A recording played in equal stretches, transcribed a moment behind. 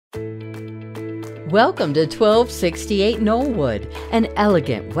Welcome to 1268 Knollwood, an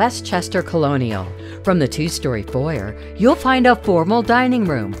elegant Westchester colonial. From the two-story foyer, you'll find a formal dining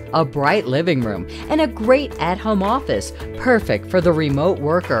room, a bright living room, and a great at-home office, perfect for the remote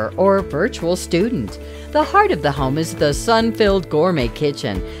worker or virtual student. The heart of the home is the sun-filled gourmet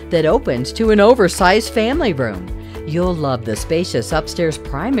kitchen that opens to an oversized family room. You'll love the spacious upstairs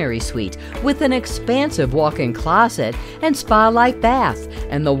primary suite with an expansive walk-in closet and spa-like bath,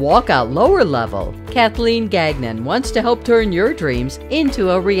 and the walkout lower level. Kathleen Gagnon wants to help turn your dreams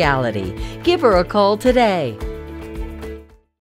into a reality. Give her a call today.